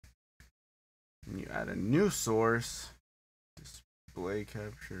 And you add a new source. Display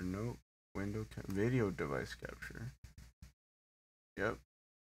capture, nope. Video device capture. Yep.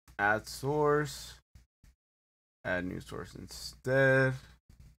 Add source. Add new source instead.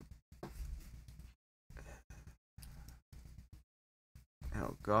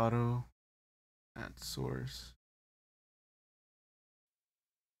 Elgato. Add source.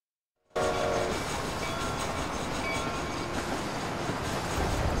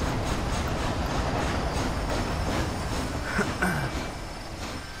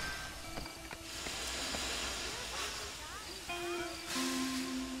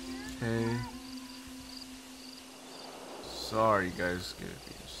 Okay. Sorry guys, give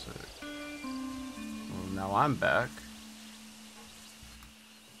me a now I'm back.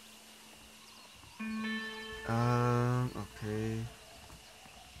 Okay.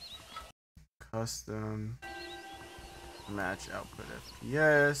 Custom. Match output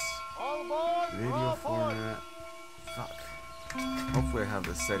FPS. Video format. Fuck. Hopefully I have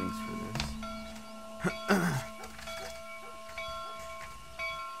the settings for this.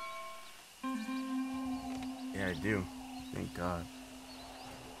 Yeah, I do. Thank God.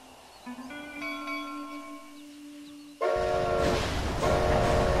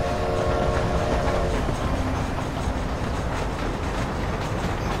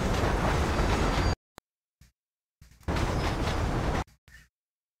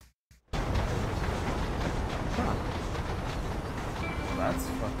 That's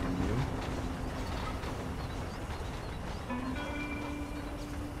fucking new.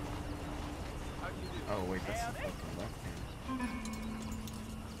 Oh wait, that's the fucking left hand.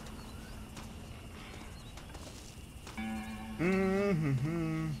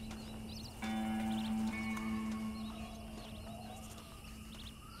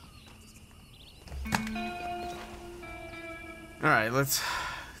 Alright, let's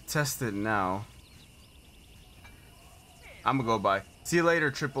test it now. I'm gonna go by. See you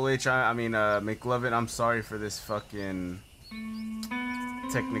later, Triple H. I mean, McLovin, I'm sorry for this fucking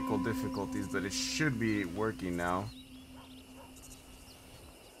technical difficulties, but it should be working now.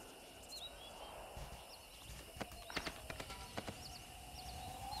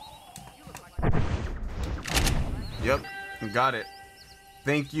 Yep, got it.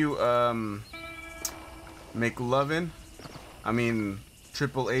 Thank you, McLovin. I mean,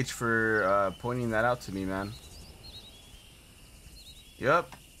 Triple H for pointing that out to me, man.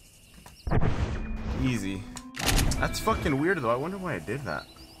 Yep. Easy. That's fucking weird though. I wonder why I did that.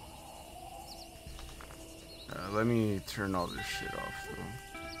 Let me turn all this shit off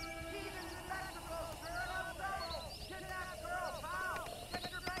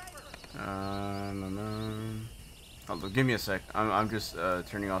though. No. Give me a sec. I'm just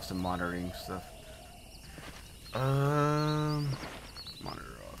turning off some monitoring stuff. Monitor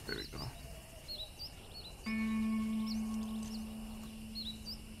off. There we go.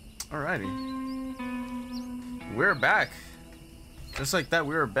 Alrighty. We're back. Just like that,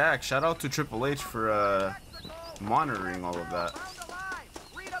 we were back. Shout out to Triple H for monitoring all of that.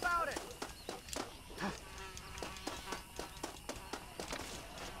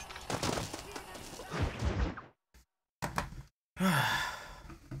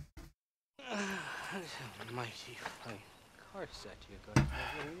 Mighty fine corset you got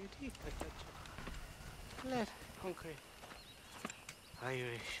over your teeth. Let hungry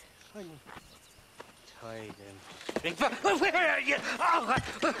Irish honey. Tie them. Where are you? Oh,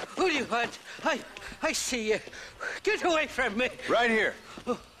 who do you want? I see you. Get away from me. Right here.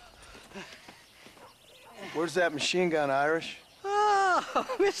 Where's that machine gun, Irish? Oh,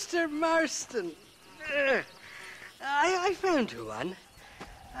 Mr. Marston. I found you one.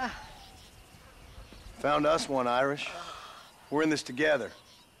 Found us one, Irish. We're in this together.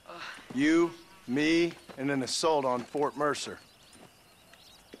 You, me, and an assault on Fort Mercer.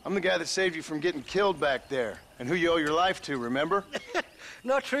 I'm the guy that saved you from getting killed back there, and who you owe your life to, remember?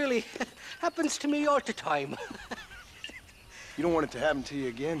 Not really. Happens to me all the time. You don't want it to happen to you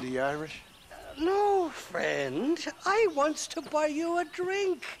again, do you, Irish? No, friend. I wants to buy you a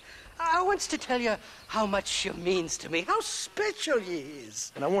drink. I wants to tell you how much she means to me, how special you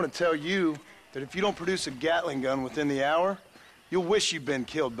is. And I want to tell you that if you don't produce a Gatling gun within the hour, you'll wish you'd been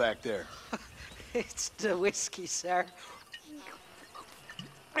killed back there. It's the whiskey, sir.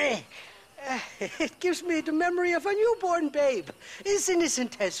 It gives me the memory of a newborn babe, as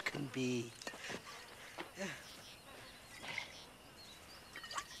innocent as can be.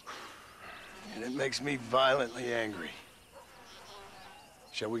 And it makes me violently angry.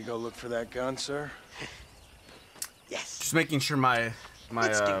 Shall we go look for that gun, sir? Yes. Just making sure my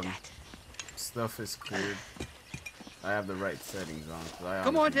stuff is cleared. I have the right settings on.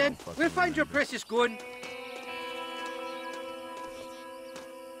 Come on, then. We'll find your precious gun.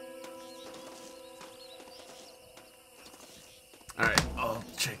 Alright, I'll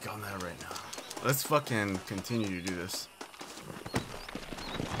check on that right now. Let's fucking continue to do this.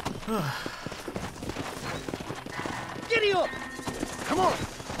 Giddy up! Come on!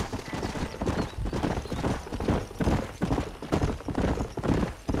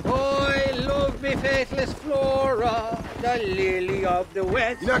 I love me faithless Flora, the lily of the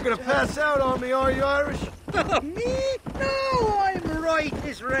west. You're not gonna pass out on me, are you, Irish? Me? No, I'm right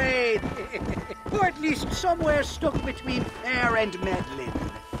as rain. Or at least somewhere stuck between fair and meddling.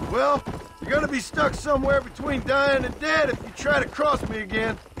 Well, You're gonna be stuck somewhere between dying and dead if you try to cross me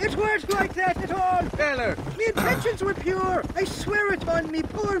again. It weren't like that at all, feller. Me intentions were pure. I swear it on me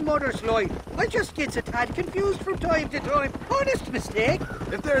poor mother's life. I just gets a tad confused from time to time. Honest mistake.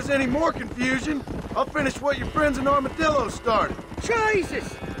 If there's any more confusion, I'll finish what your friends in Armadillo started.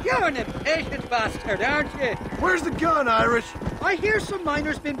 Jesus! You're an impatient bastard, aren't you? Where's the gun, Irish? I hear some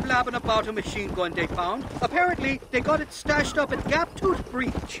miners been blabbing about a machine gun they found. Apparently, they got it stashed up at Gap Tooth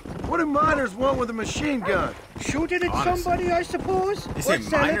Breach. What do miners want with a machine gun? Shoot it at somebody, I suppose? You say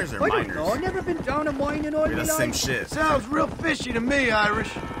miners or I miners? don't know. Never been down a mine in all my You're the life. same shit. Sounds real fishy to me, Irish.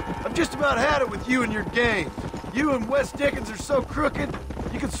 I've just about had it with you and your game. You and Wes Dickens are so crooked,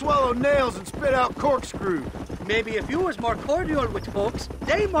 you can swallow nails and spit out corkscrews. Maybe if you was more cordial with folks,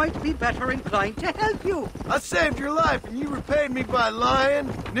 they might be better inclined to help you. I saved your life and you repaid me by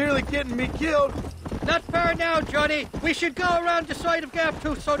lying, nearly getting me killed. Not fair now, Johnny. We should go around the side of Gap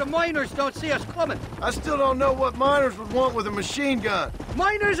Tooth so the miners don't see us coming. I still don't know what miners would want with a machine gun.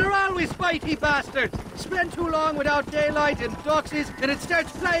 Miners are always fighty bastards. Spend too long without daylight and doxies, and it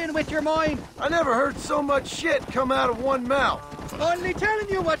starts playing with your mind. I never heard so much shit come out of one mouth. Only telling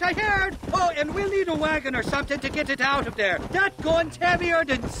you what I heard. Oh, and we'll need a wagon or something to get it out of there. That gun's heavier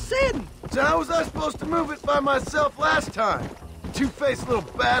than sin. So how was I supposed to move it by myself last time? Two-faced little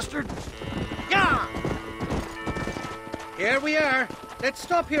bastard. Yeah! Here we are. Let's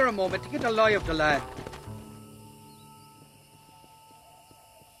stop here a moment to get a lie of the land.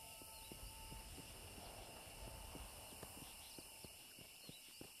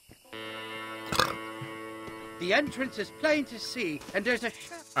 The entrance is plain to see, and there's a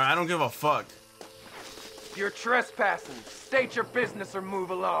I don't give a fuck. You're trespassing. State your business or move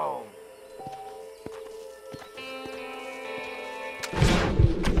along.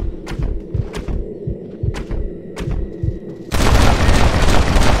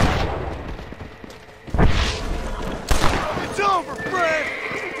 It's over, Fred!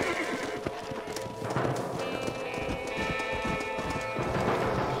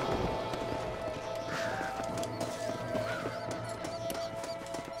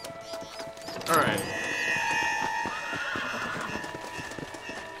 All right.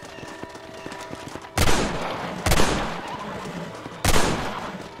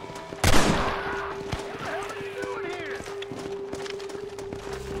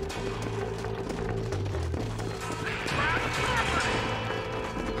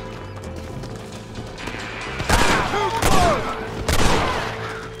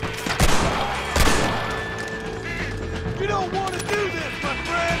 You don't want to do this, my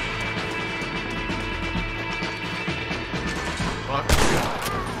friend! Fuck.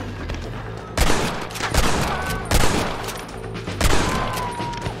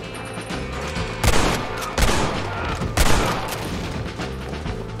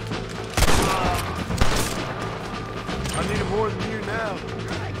 I need it more than you now.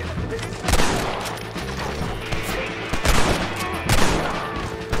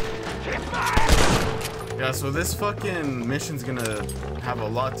 Yeah, so this fucking mission's gonna have a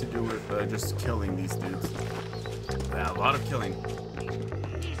lot to do with just killing these dudes. Yeah, a lot of killing.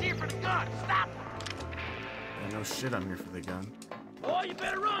 He's here for the gun. Stop him. Yeah, no shit, I'm here for the gun. Oh, you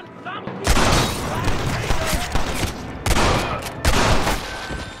better run. Tom will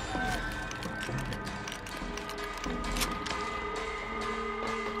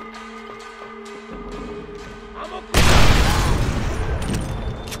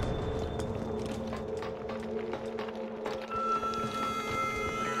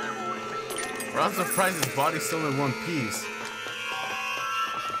Bro, I'm surprised his body's still in one piece.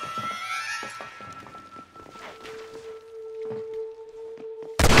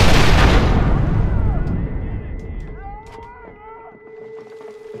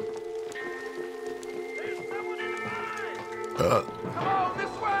 Come on,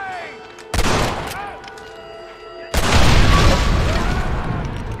 this way!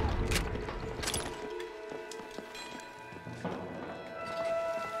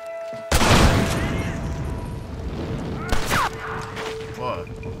 Fuck.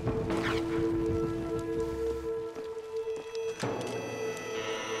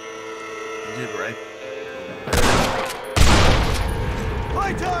 Dude, right?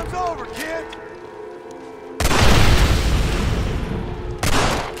 Playtime's over, kid!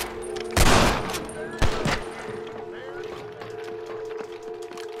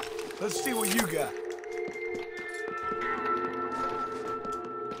 Let's see what you got.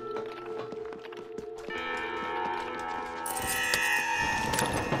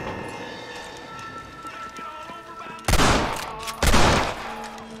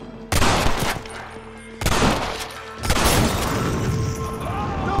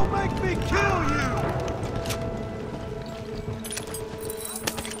 Don't make me kill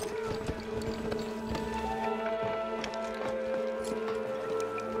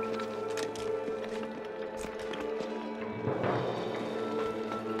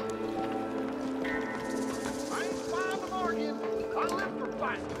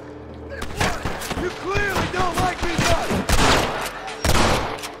clearly don't like me much!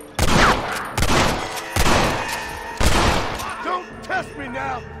 Don't test me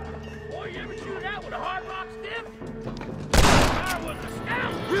now! Boy, you ever shoot out with a hard rock stiff? I was a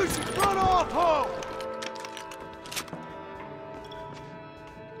scout! You should run off home!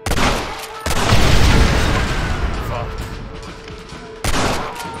 Fuck.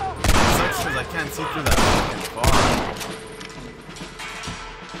 Sucks because I can't see through that fucking bar.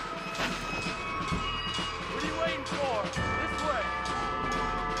 What are you waiting for? This way.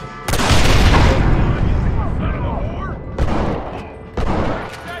 Son of a whore!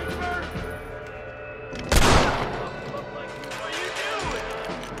 What are you doing?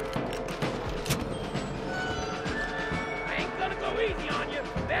 I ain't gonna go easy on you.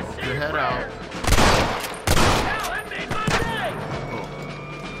 That's Your head out. Hell, that made my day!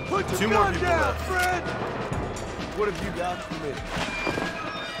 Put your Two more gun people down, left. friend! What have you got for me?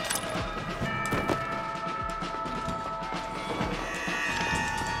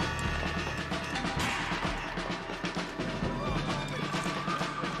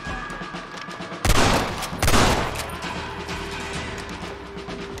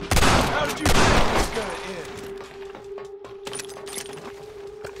 How did you think this was gonna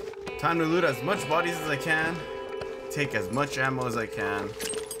end? Time to loot as much bodies as I can, take as much ammo as I can,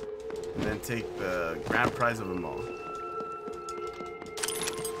 and then take the grand prize of them all.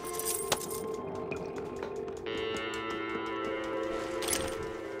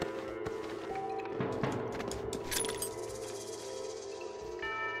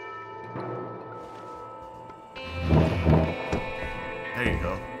 There you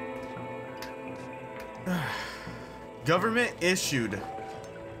go. Government issued.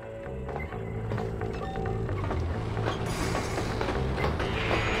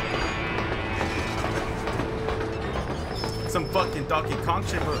 Some fucking Donkey Kong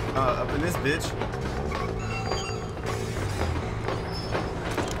shit up in this bitch.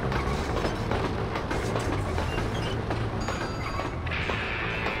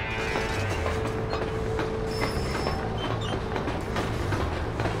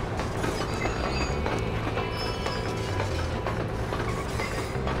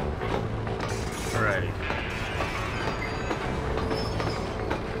 Alrighty.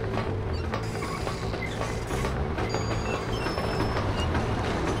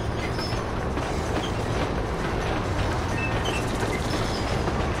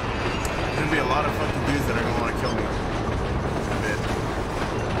 There's gonna be a lot of fucking dudes that are gonna want to kill me. A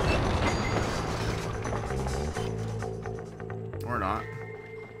bit. Or not.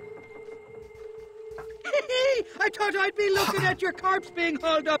 I thought I'd be looking at your corpse being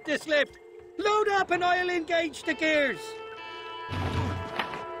hauled up this lift. Load up and I'll engage the gears. Yeah,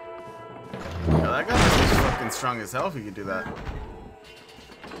 that guy must be fucking strong as hell if he could do that.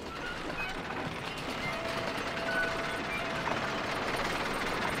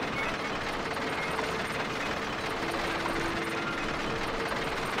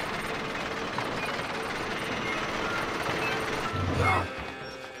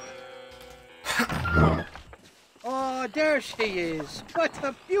 Oh, there she is. What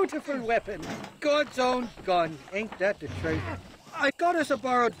a beautiful weapon. God's own gun. Ain't that the truth? I got us a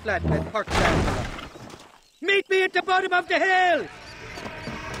borrowed flatbed parked down. Meet me at the bottom of the hill.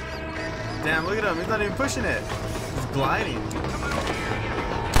 Damn, look at him. He's not even pushing it. He's gliding.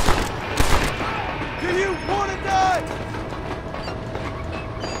 Do you want to die?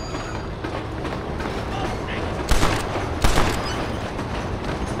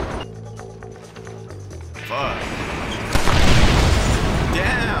 Fuck.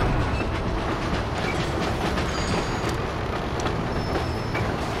 Damn.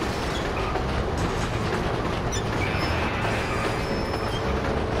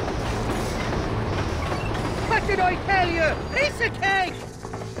 What did I tell you? Piece of cake.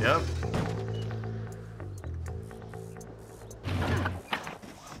 Yep.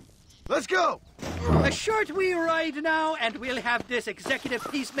 Let's go! A short wee ride now, and we'll have this executive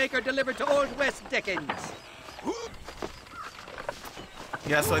peacemaker delivered to Old West Dickens.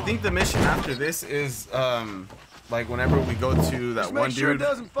 Yeah, so I think the mission after this is, like whenever we go to that Just one make sure it dude.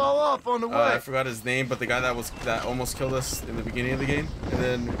 doesn't fall off on the way. I forgot his name, but the guy that almost killed us in the beginning of the game, and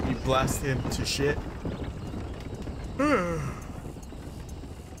then you blast him to shit.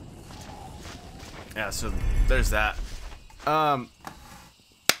 Yeah, so there's that. All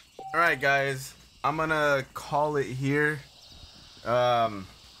right, guys, I'm gonna call it here. Yeah,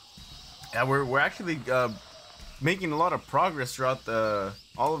 we're actually making a lot of progress throughout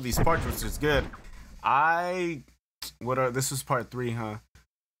all of these parts, which is good. This was part 3, huh?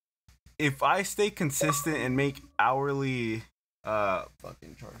 If I stay consistent and make hourly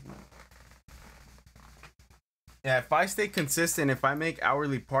fucking charge me. Yeah, if I stay consistent, if I make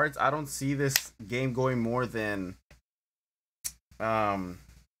hourly parts, I don't see this game going more than 10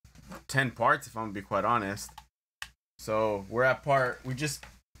 parts, if I'm gonna be quite honest. So we're at we just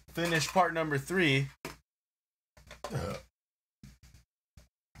finished part number 3.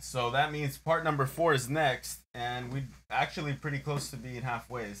 So that means part number 4 is next, and we're actually pretty close to being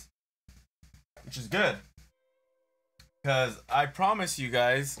halfway, which is good. Because I promise you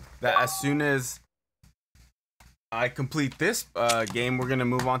guys that as soon as I complete this game, we're gonna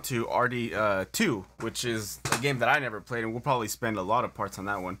move on to RD2, which is a game that I never played, and we'll probably spend a lot of parts on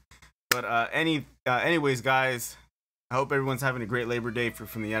that one. But anyways, guys, I hope everyone's having a great Labor Day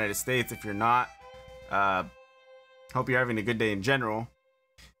from the United States. If you're not, hope you're having a good day in general.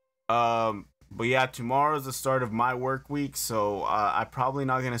 But yeah, tomorrow's the start of my work week, so I'm probably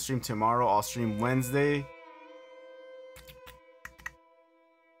not gonna stream tomorrow. I'll stream Wednesday,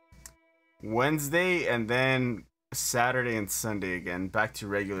 and then Saturday and Sunday again, back to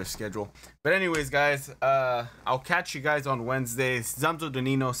regular schedule. But anyways, guys, I'll catch you guys on Wednesday. It's Dumbzo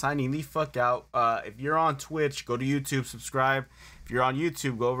Denino signing the fuck out. If you're on Twitch, go to YouTube, subscribe. If you're on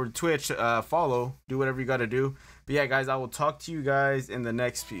YouTube, go over to Twitch, follow, do whatever you gotta do. But yeah, guys, I will talk to you guys in the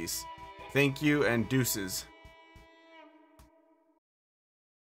next piece. Thank you and deuces.